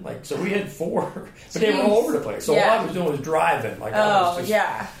Bluffton. So we had 4, but they were all over the place. So all I was doing was driving.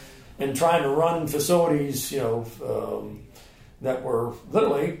 And trying to run facilities, that were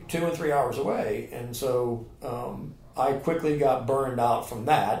literally 2 and 3 hours away. And so I quickly got burned out from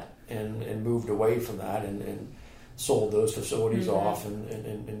that and moved away from that and sold those facilities off.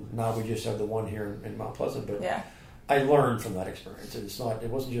 And now we just have the one here in Mount Pleasant. But I learned from that experience. It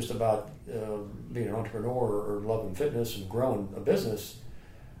wasn't just about being an entrepreneur or loving fitness and growing a business.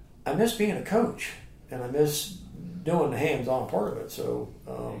 I miss being a coach, and I miss doing the hands-on part of it. So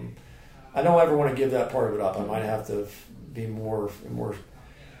I don't ever want to give that part of it up. I might have to be more,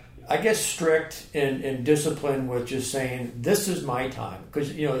 I guess, strict and disciplined with just saying, this is my time.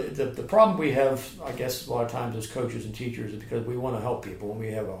 Because, the problem we have, I guess, a lot of times as coaches and teachers is because we want to help people and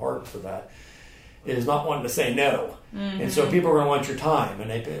we have a heart for that, is not wanting to say no. Mm-hmm. And so people are going to want your time.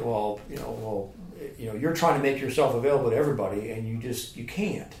 And they say, you're trying to make yourself available to everybody and you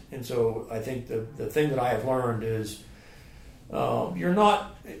can't. And so I think the thing that I have learned is you're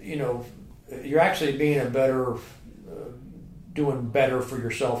not, you're actually being a better... doing better for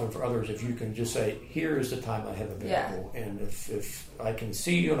yourself and for others if you can just say, here is the time I have available. And if I can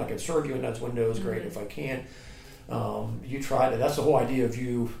see you and I can serve you in those windows, great. If I can't, you try to. That's the whole idea of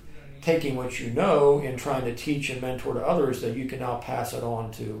you taking what you know and trying to teach and mentor to others, that you can now pass it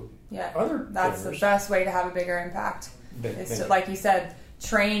on to other That's trainers. The best way to have a bigger impact. Is to, like you said,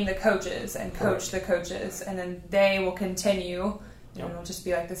 train the coaches and coach the coaches, and then they will continue, and it'll just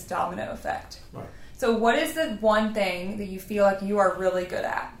be like this domino effect. Right. So what is the one thing that you feel like you are really good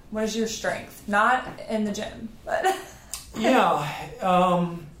at? What is your strength? Not in the gym, but yeah,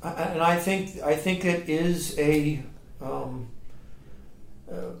 and I think it is a I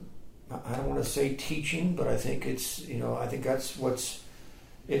don't want to say teaching, but I think it's I think that's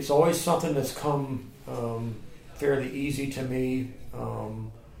it's always something that's come fairly easy to me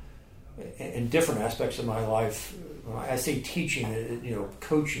in different aspects of my life. When I say teaching,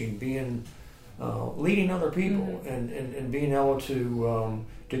 coaching, being leading other people, and being able to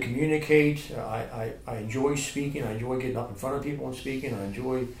communicate. I enjoy speaking. I enjoy getting up in front of people and speaking. I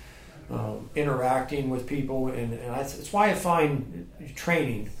enjoy interacting with people, and it's why I find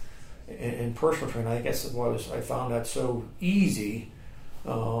training and personal training, I guess I found that so easy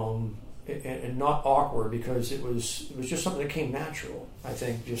and not awkward, because it was just something that came natural. I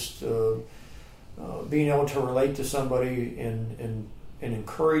think just being able to relate to somebody and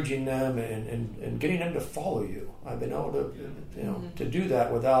encouraging them and getting them to follow you. I've been able to to do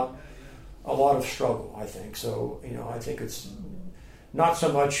that without a lot of struggle, I think. So I think it's not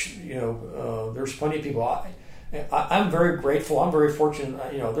so much there's plenty of people. I'm very grateful. I'm very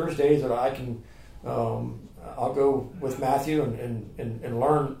fortunate. There's days that I can I'll go with Matthew and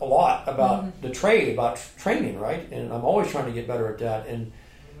learn a lot about the trade, about training, right? And I'm always trying to get better at that. And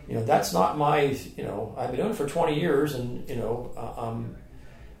that's not my I've been doing it for 20 years, and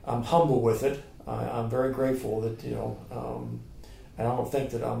I'm humble with it. I'm very grateful that I don't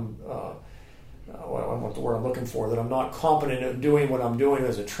think that I'm what the word I'm looking for, that I'm not competent at doing what I'm doing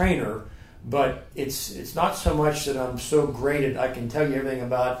as a trainer. But it's not so much that I'm so great at I can tell you everything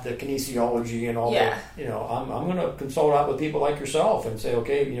about the kinesiology and all that. I'm going to consult out with people like yourself and say,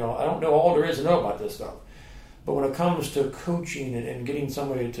 okay, I don't know all there is to know about this stuff. But when it comes to coaching and getting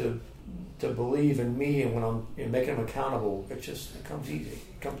somebody to believe in me, and when I'm making them accountable, it comes easy.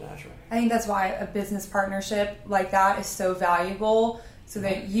 It comes natural. I think that's why a business partnership like that is so valuable, so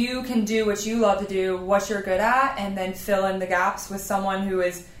that you can do what you love to do, what you're good at, and then fill in the gaps with someone who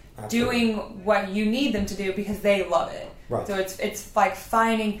is doing what you need them to do because they love it. Right. So it's like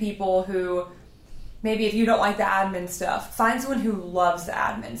finding people who, maybe if you don't like the admin stuff, find someone who loves the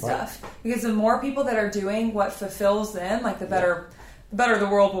admin stuff. Because the more people that are doing what fulfills them, like the better the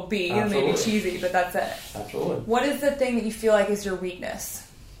world will be. It may be cheesy, but that's it. Absolutely. What is the thing that you feel like is your weakness?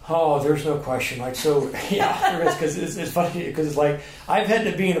 Oh, there's no question. There is, because it's funny, because it's like I've had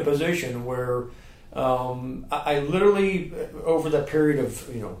to be in a position where I literally, over that period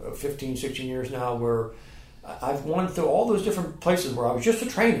of 15, 16 years now, where I've gone through all those different places where I was just a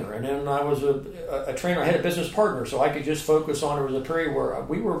trainer, and then I was a trainer. I had a business partner, so I could just focus on. There was a period where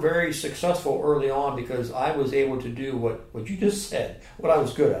we were very successful early on because I was able to do what you just said, what I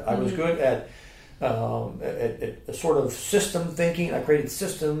was good at. I was good at a sort of system thinking. I created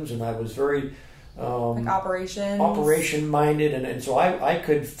systems, and I was very like operation minded, and so I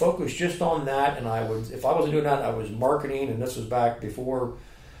could focus just on that. And if I wasn't doing that, I was marketing, and this was back before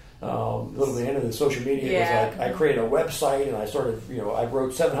little the end of the social media. It was like I created a website, and I started I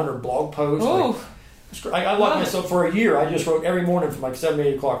wrote 700 blog posts. I locked myself for a year. I just wrote every morning from like 7 to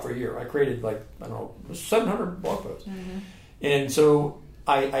 8 o'clock for a year. I created 700 blog posts. And so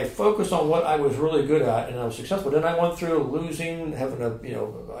I focused on what I was really good at, and I was successful. Then I went through losing, I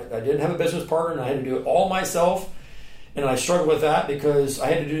didn't have a business partner, and I had to do it all myself. And I struggled with that because I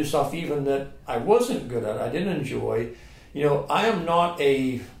had to do stuff even that I wasn't good at, I didn't enjoy. I'm not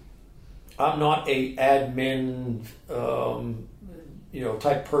a admin,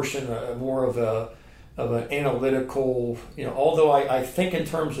 type person, more of an analytical, although I think in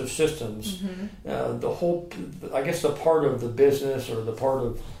terms of systems, the whole, I guess the part of the business, or the part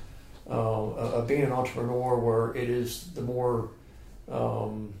of being an entrepreneur, where it is the more,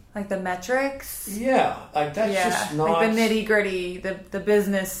 like the metrics. Yeah, that's just not like the nitty gritty, the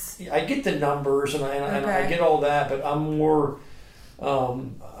business. I get the numbers and I get all that, but I'm more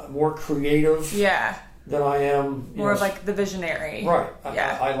creative. Yeah. Than I am. More of like the visionary. Right.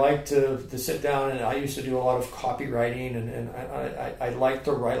 Yeah. I like to sit down, and I used to do a lot of copywriting, and I like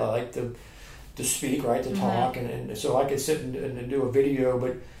to write. I like to speak, right, to talk, and so I could sit and do a video,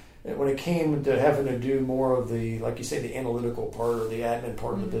 but when it came to having to do more of the, like you say, the analytical part or the admin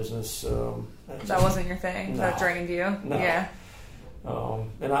part of the business, that wasn't your thing. No. That drained you. No. Yeah.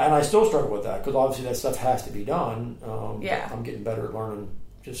 And I still struggle with that, because obviously that stuff has to be done. Yeah. I'm getting better at learning,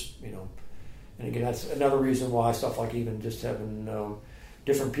 just and again, that's another reason why stuff like even just having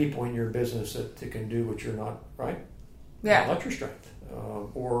different people in your business that can do what you're not, right? Yeah. Not your strength,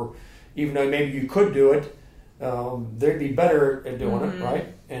 or even though maybe you could do it, they'd be better at doing it,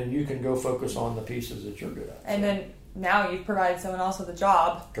 right? and you can go focus on the pieces that you're good at. And then now you've provided someone else with a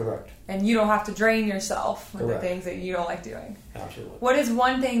job. Correct. And you don't have to drain yourself with Correct. the things that you don't like doing. Absolutely. What is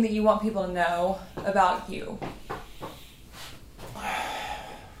one thing that you want people to know about you?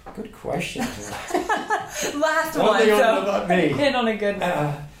 Good question. Last one one. thing So about me. Hit on a good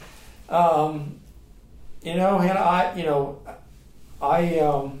note. Hannah,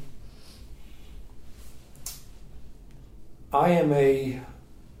 I am a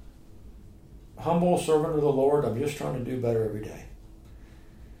humble servant of the Lord. I'm just trying to do better every day.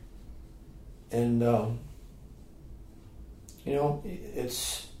 And,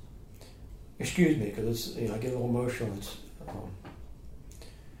 it's, excuse me, because I get a little emotional.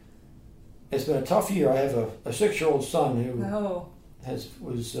 It's been a tough year. I have a 6-year-old son who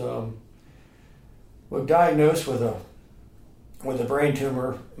was diagnosed with a brain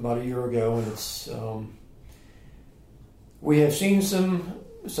tumor about a year ago, and it's we have seen some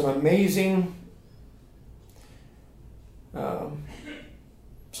amazing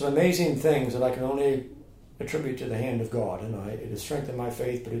things that I can only attribute to the hand of God, and it has strengthened my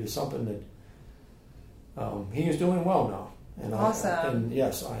faith. But it is something that he is doing well now. And awesome.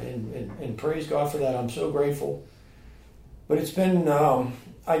 And praise God for that. I'm so grateful. But it's been,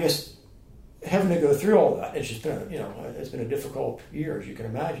 I guess, having to go through all that. It's just been, it's been a difficult year, as you can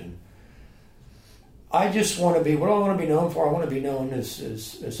imagine. I just want to be, what do I want to be known for? I want to be known as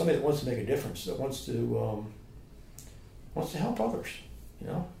somebody that wants to make a difference, that wants to help others,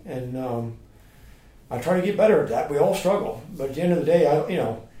 And I try to get better at that. We all struggle, but at the end of the day,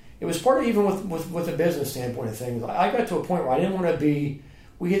 it was part of even with the business standpoint of things. I got to a point where I didn't want to be.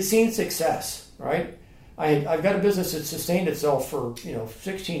 We had seen success, right? I've got a business that sustained itself for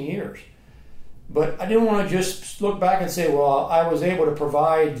 16 years, but I didn't want to just look back and say, well, I was able to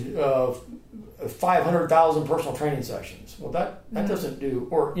provide 500,000 personal training sessions. Well, that doesn't do,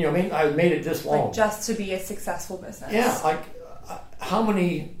 or I made it this long, like just to be a successful business. Yeah, like how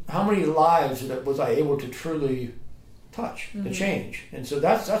many lives was I able to truly touch, to change? And so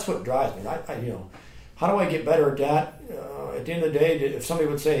that's what drives me. How do I get better at that? At the end of the day, if somebody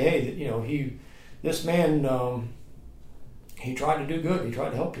would say, hey, this man, he tried to do good, he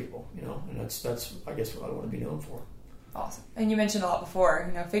tried to help people, and that's I guess what I want to be known for. Awesome. And you mentioned a lot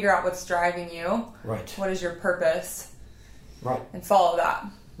before, figure out what's driving you. Right. What is your purpose? Right. And follow that.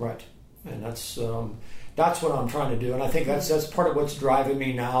 Right. And that's what I'm trying to do. And I think that's part of what's driving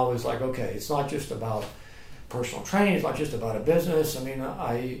me now is like, okay, it's not just about personal training, it's not just about a business. I mean,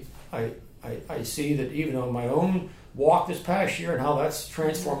 I see that even on my own walk this past year and how that's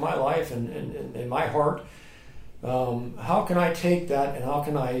transformed my life and my heart, how can I take that and how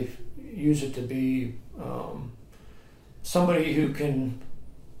can I use it to be somebody who can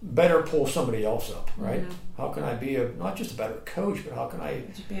better pull somebody else up, right? Mm-hmm. How can I be not just a better coach, but how can I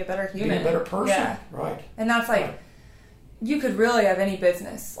be a better human, be a better person? Yeah. Right. And that's like, you could really have any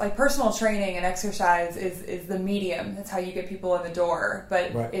business. Like personal training and exercise is the medium. That's how you get people in the door.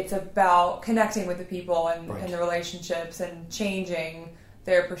 But it's about connecting with the people and the relationships and changing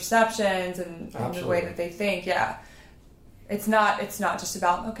their perceptions and the way that they think. Yeah. It's not just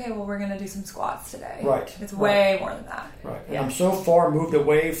about, okay, well, we're going to do some squats today. Right. It's way more than that. Right. And I'm so far moved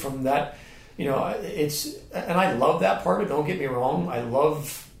away from that. And I love that part of it. Don't get me wrong. I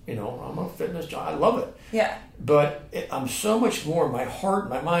love, I'm a fitness guy. I love it. Yeah. But I'm so much more, my heart,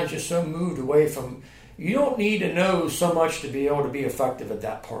 my mind's just so moved away from, you don't need to know so much to be able to be effective at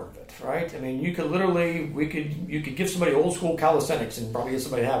that part of it, right? I mean, you could literally, you could give somebody old school calisthenics and probably get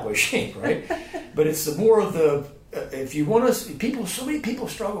somebody halfway shape, right? But it's the more of the, if you want to, so many people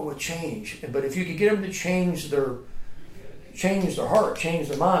struggle with change, but if you could get them to change their heart, change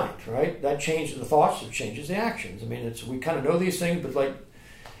their mind, right? That changes the thoughts, it changes the actions. I mean, we kind of know these things, but like,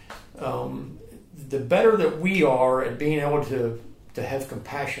 the better that we are at being able to have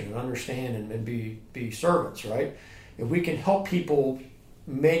compassion and understand and be servants, right? If we can help people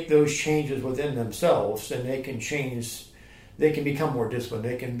make those changes within themselves, then they can change, they can become more disciplined,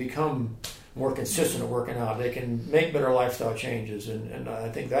 they can become more consistent at working out, they can make better lifestyle changes, and I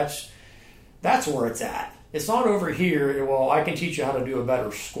think that's where it's at. It's not over here, well, I can teach you how to do a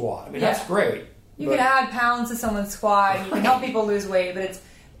better squat. I mean, that's great. You can add pounds to someone's squat, and you can help people lose weight, but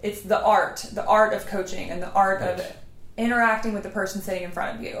it's the art of coaching and the art of interacting with the person sitting in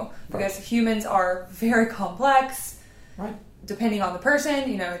front of you. Because humans are very complex. Right. Depending on the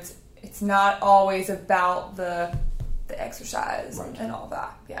person, it's not always about the exercise and all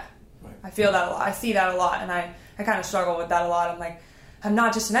that. Yeah. Right. I feel that a lot. I see that a lot, and I kind of struggle with that a lot. I'm like, I'm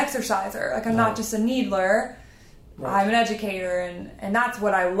not just an exerciser. Like, I'm not just a needler. Right. I'm an educator, and that's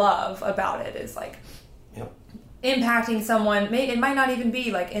what I love about it is like, impacting someone. It might not even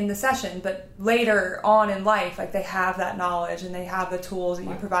be like in the session, but later on in life, like they have that knowledge and they have the tools that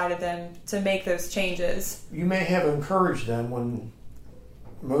you provided them to make those changes. You may have encouraged them when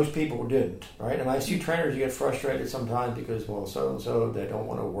most people didn't, right? And I see trainers get frustrated sometimes because, well, so-and-so, they don't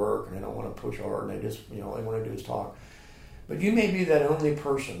want to work and they don't want to push hard and they just, all they want to do is talk. But you may be that only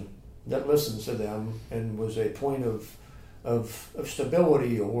person that listens to them and was a point of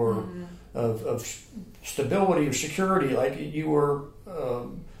stability or of stability or security, like you were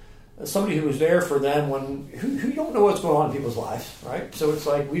somebody who was there for them who you don't know what's going on in people's lives, right? So it's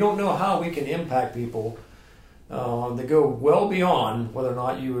like we don't know how we can impact people that go well beyond whether or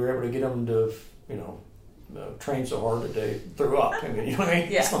not you were able to get them to, train so hard that they threw up. I mean, you know what I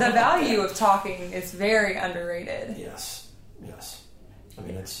mean? Yeah, the value of talking is very underrated. Yes. I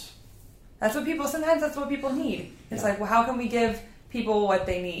mean, sometimes that's what people need. It's like, well, how can we give people what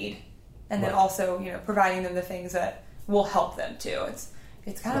they need? And then also, providing them the things that will help them too.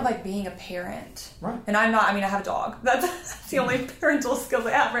 It's kind of like being a parent. Right. And I have a dog. That's the only parental skills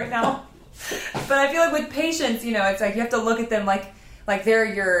I have right now. But I feel like with patients, it's like you have to look at them like they're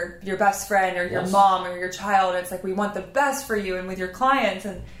your best friend or your mom or your child. It's like we want the best for you and with your clients.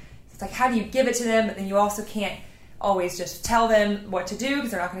 And it's like, how do you give it to them? But then you also can't always just tell them what to do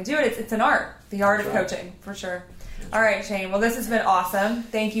because they're not going to do it. It's an art, the art of coaching, for sure. All right, Shane. Well, this has been awesome.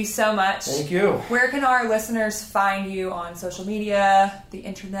 Thank you so much. Thank you. Where can our listeners find you on social media, the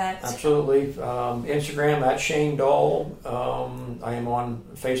internet? Absolutely. Instagram at Shane Dahl. I am on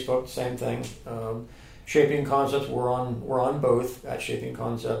Facebook, same thing. Shaping Concepts, we're on both at Shaping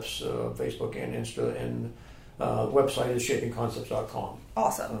Concepts, Facebook and Insta, and the website is shapingconcepts.com.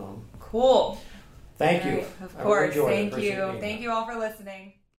 Awesome. Cool. Thank you. Of course. Thank you. Thank you all for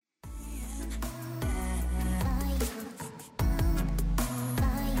listening.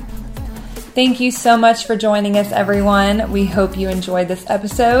 Thank you so much for joining us, everyone. We hope you enjoyed this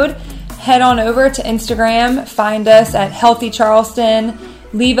episode. Head on over to Instagram, find us at Healthy Charleston,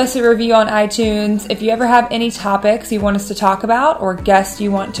 leave us a review on iTunes. If you ever have any topics you want us to talk about or guests you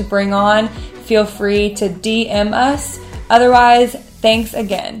want to bring on, feel free to DM us. Otherwise, thanks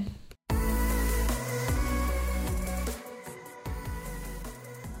again.